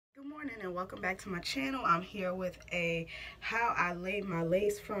morning and welcome back to my channel. I'm here with a how I lay my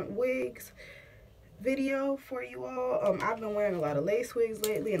lace front wigs video for you all. I've been wearing a lot of lace wigs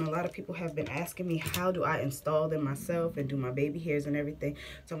lately, and a lot of people have been asking me how do I install them myself and do my baby hairs and everything.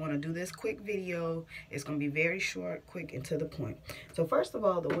 So I want to do this quick video. It's going to be very short, quick, and to the point. So first of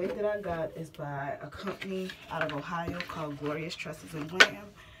all, the wig that I got is by a company out of Ohio called Glorious Tresses and Glam.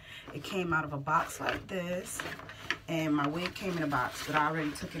 It came out of a box like this, and my wig came in a box, but I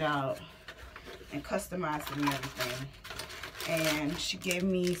already took it out and customized it and everything. And she gave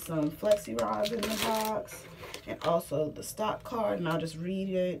me some flexi rods in the box and also the stock card, and I'll just read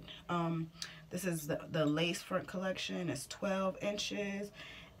it. This is the lace front collection. It's 12 inches,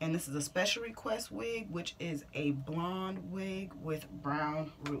 and this is a special request wig, which is a blonde wig with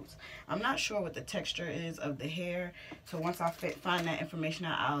brown roots. I'm not sure what the texture is of the hair, so once I find that information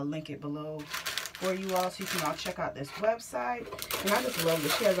out, I'll link it below for you all so you can all check out this website. And I just love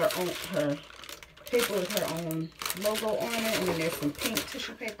that she has her paper with her own logo on it, and then there's some pink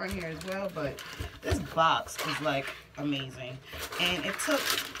tissue paper in here as well. But this box is like amazing, and it took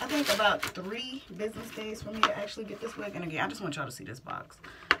I think about 3 business days for me to actually get this wig. And again, I just want y'all to see this box.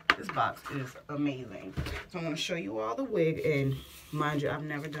 This box is amazing. So I'm going to show you all the wig, and mind you, I've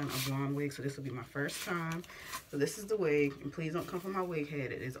never done a blonde wig, so this will be my first time. So this is the wig, and please don't come from my wig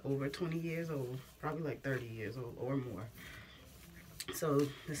head. It is over 20 years old, probably like 30 years old or more. So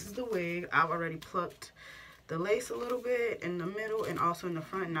this is the wig. I've already plucked the lace a little bit in the middle and also in the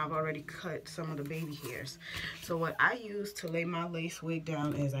front, and I've already cut some of the baby hairs. So what I use to lay my lace wig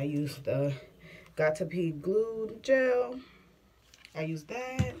down is I use the Got2b glue gel. I use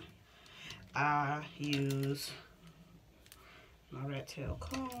that. I use my rat tail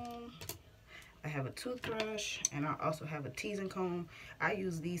comb. I have a toothbrush, and I also have a teasing comb. I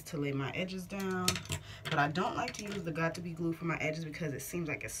use these to lay my edges down, but I don't like to use the Got2b glue for my edges because it seems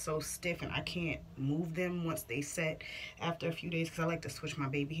like it's so stiff and I can't move them once they set after a few days, because I like to switch my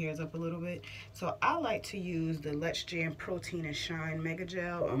baby hairs up a little bit. So I like to use the Let's Jam Protein and Shine Mega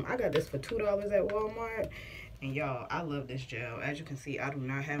Gel. I got this for $2 at Walmart. And y'all, I love this gel. As you can see, I do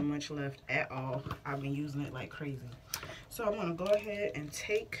not have much left at all. I've been using it like crazy. So I'm gonna go ahead and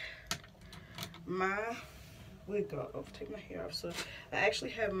take my wig off, take my hair off. So I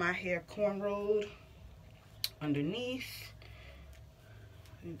actually have my hair cornrowed underneath.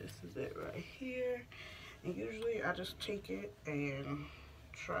 And this is it right here. And usually I just take it and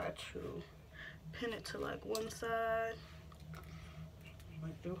try to pin it to like one side. I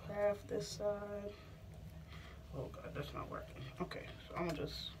do half this side. Oh God, that's not working. Okay, so I'm gonna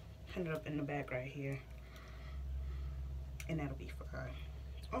just pin it up in the back right here, and that'll be fine.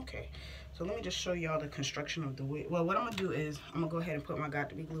 Okay, so let me just show y'all the construction of the wig. Well, what I'm gonna do is I'm gonna go ahead and put my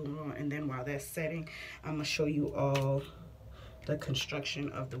Got2b glue on, and then while that's setting, I'm gonna show you all the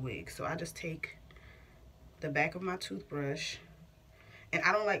construction of the wig. So I just take the back of my toothbrush, and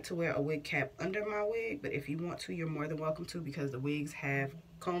I don't like to wear a wig cap under my wig, but if you want to, you're more than welcome to, because the wigs have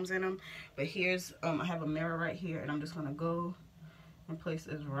combs in them. But here's I have a mirror right here, and I'm just gonna go and place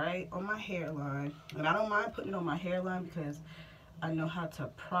this right on my hairline. And I don't mind putting it on my hairline because I know how to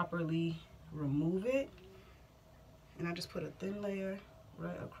properly remove it. And I just put a thin layer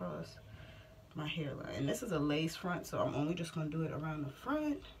right across my hairline. And this is a lace front, so I'm only just gonna do it around the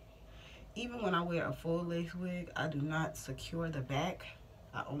front. Even when I wear a full lace wig, I do not secure the back.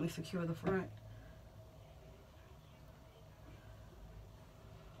 I only secure the front.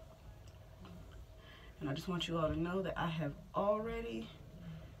 And I just want you all to know that I have already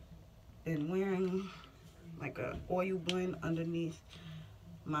been wearing like a oil blend underneath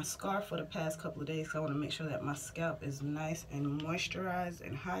my scarf for the past couple of days. So I want to make sure that my scalp is nice and moisturized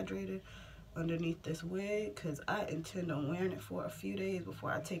and hydrated underneath this wig, because I intend on wearing it for a few days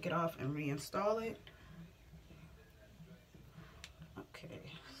before I take it off and reinstall it. Okay,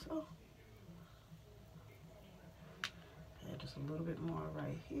 so add just a little bit more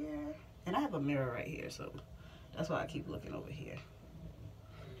right here. And I have a mirror right here, so that's why I keep looking over here.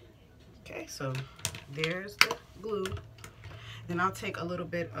 Okay, so there's the glue. Then I'll take a little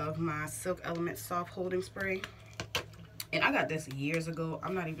bit of my Silk Element Soft Holding Spray. And I got this years ago.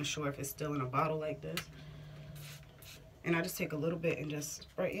 I'm not even sure if it's still in a bottle like this. And I just take a little bit and just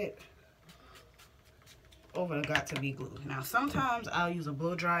spray it over the Got2b glue. Now, sometimes I'll use a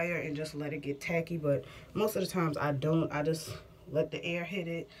blow dryer and just let it get tacky, but most of the times I don't. I just let the air hit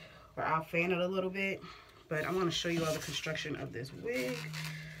it, or I'll fan it a little bit. But I want to show you all the construction of this wig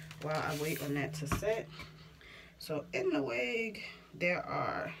while I wait on that to set. So in the wig, there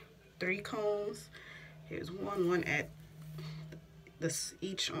are 3 combs. Here's one at this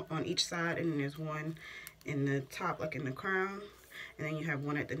on each side, and then there's one in the top, like in the crown. and then you have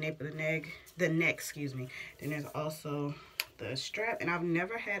one at the nape of the neck, excuse me. Then there's also the strap, and I've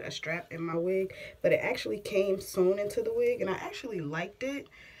never had a strap in my wig, but it actually came sewn into the wig, and I actually liked it,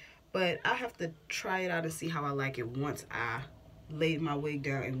 but I have to try it out and see how I like it once I lay my wig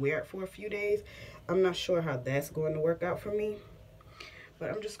down and wear it for a few days. I'm not sure how that's going to work out for me, but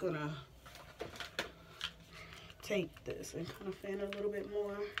I'm just gonna take this and kind of fan it a little bit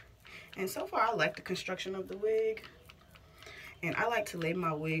more. And so far I like the construction of the wig, and I like to lay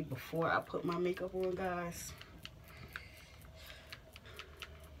my wig before I put my makeup on, guys.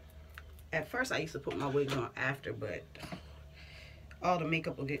 At first I used to put my wigs on after, but all the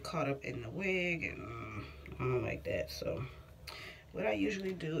makeup will get caught up in the wig, and I don't like that. So what I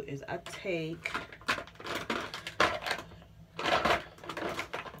usually do is I take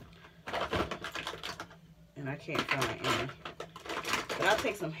and I can't find any, but I'll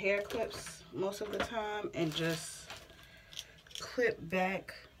take some hair clips most of the time and just clip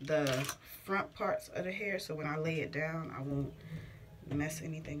back the front parts of the hair, so when I lay it down I won't mess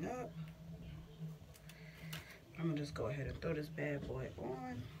anything up. I'm gonna just go ahead and throw this bad boy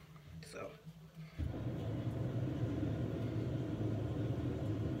on. So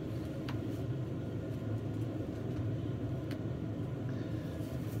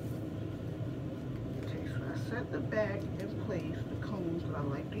set the back in place, the combs, because I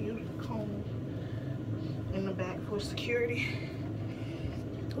like to use the combs in the back for security.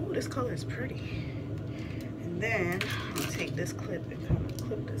 Ooh, this color is pretty. And then I'm gonna take this clip and kind of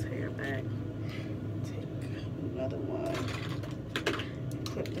clip this hair back. Take another one,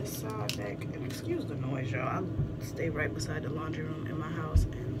 clip this side back. And excuse the noise, y'all. I stay right beside the laundry room in my house,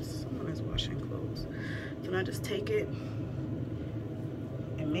 and someone is washing clothes. So I just take it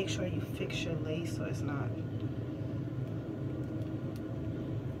and make sure you fix your lace so it's not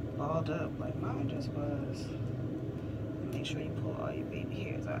balled up like mine just was. And make sure you pull all your baby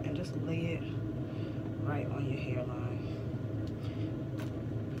hairs out and just lay it right on your hairline.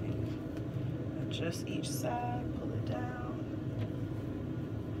 And adjust each side, pull it down.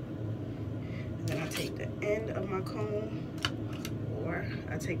 And then I take the end of my comb, or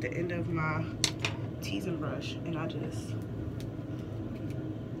I take the end of my teasing brush, and I'll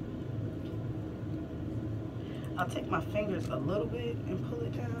take my fingers a little bit and pull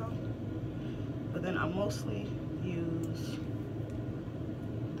it down, but then I mostly use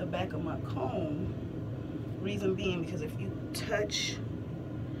the back of my comb. Reason being, because if you touch,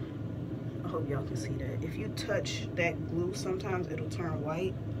 I hope y'all can see that, if you touch that glue, sometimes it'll turn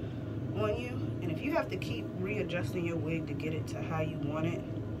white on you, and if you have to keep readjusting your wig to get it to how you want it,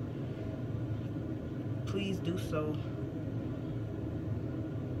 please do so.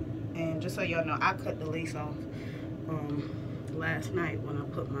 And just so y'all know, I cut the lace off last night when I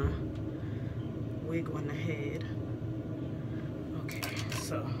put my wig on the head. Okay,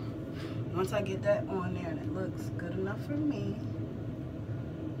 so once I get that on there and it looks good enough for me,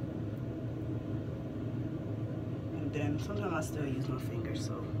 and then sometimes I still use my fingers,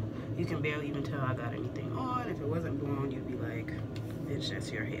 so you can barely even tell I got anything on. If it wasn't blown, you'd be like, bitch, that's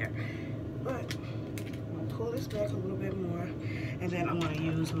your hair. But I'm gonna pull this back a little bit more, and then I'm gonna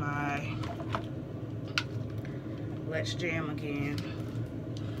use my Let's Jam again.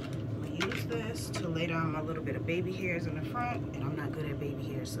 I'm gonna use this to lay down my little bit of baby hairs in the front, and I'm not good at baby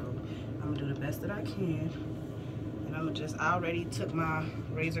hair, so I'm gonna do the best that I can. And I'm gonna just, I already took my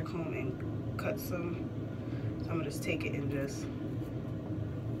razor comb and cut some, so I'm gonna just take it and just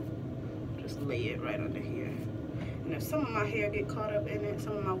lay it right under here. And if some of my hair get caught up in it,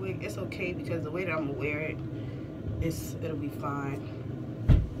 some of my wig, it's okay, because the way that I'm gonna wear it, it'll be fine.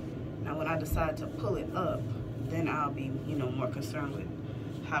 Now when I decide to pull it up, then I'll be, you know, more concerned with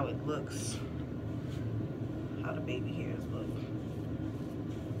how it looks, how the baby hairs look.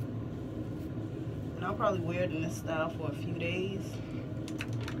 And I'll probably wear it in this style for a few days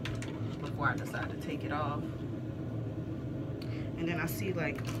before I decide to take it off. And then I see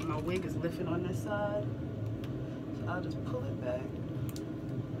like my wig is lifting on this side, so I'll just pull it back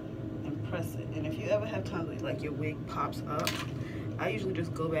and press it. And if you ever have times where like your wig pops up, I usually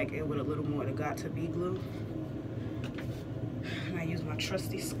just go back in with a little more of the Got2b glue. And I use my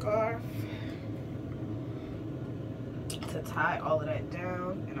trusty scarf to tie all of that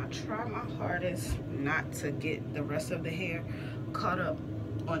down. And I try my hardest not to get the rest of the hair caught up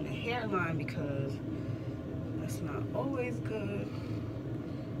on the hairline, because that's not always good.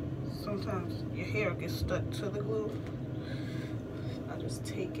 Sometimes your hair gets stuck to the glue. I just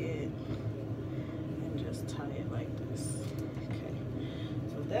take it and just tie it like this. Okay,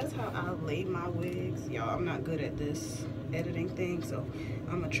 so that's how I lay my wigs. Y'all, I'm not good at this editing thing, so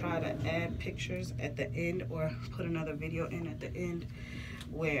I'm gonna try to add pictures at the end or put another video in at the end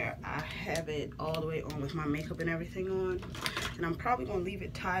where I have it all the way on with my makeup and everything on. And I'm probably gonna leave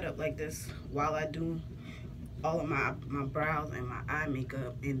it tied up like this while I do all of my brows and my eye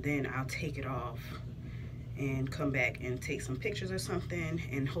makeup, and then I'll take it off and come back and take some pictures or something,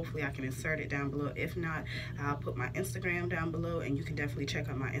 and hopefully I can insert it down below. If not, I'll put my Instagram down below, and you can definitely check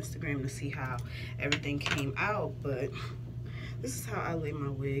out my Instagram to see how everything came out. But this is how I lay my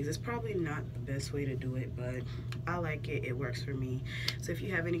wigs. It's probably not the best way to do it, but I like it. It works for me. So if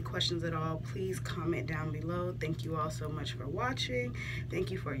you have any questions at all, please comment down below. Thank you all so much for watching. Thank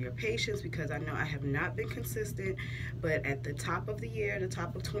you for your patience, because I know I have not been consistent, but at the top of the year, the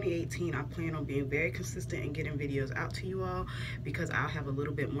top of 2018, I plan on being very consistent and getting videos out to you all, because I'll have a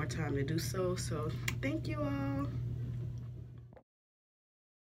little bit more time to do so. So thank you all.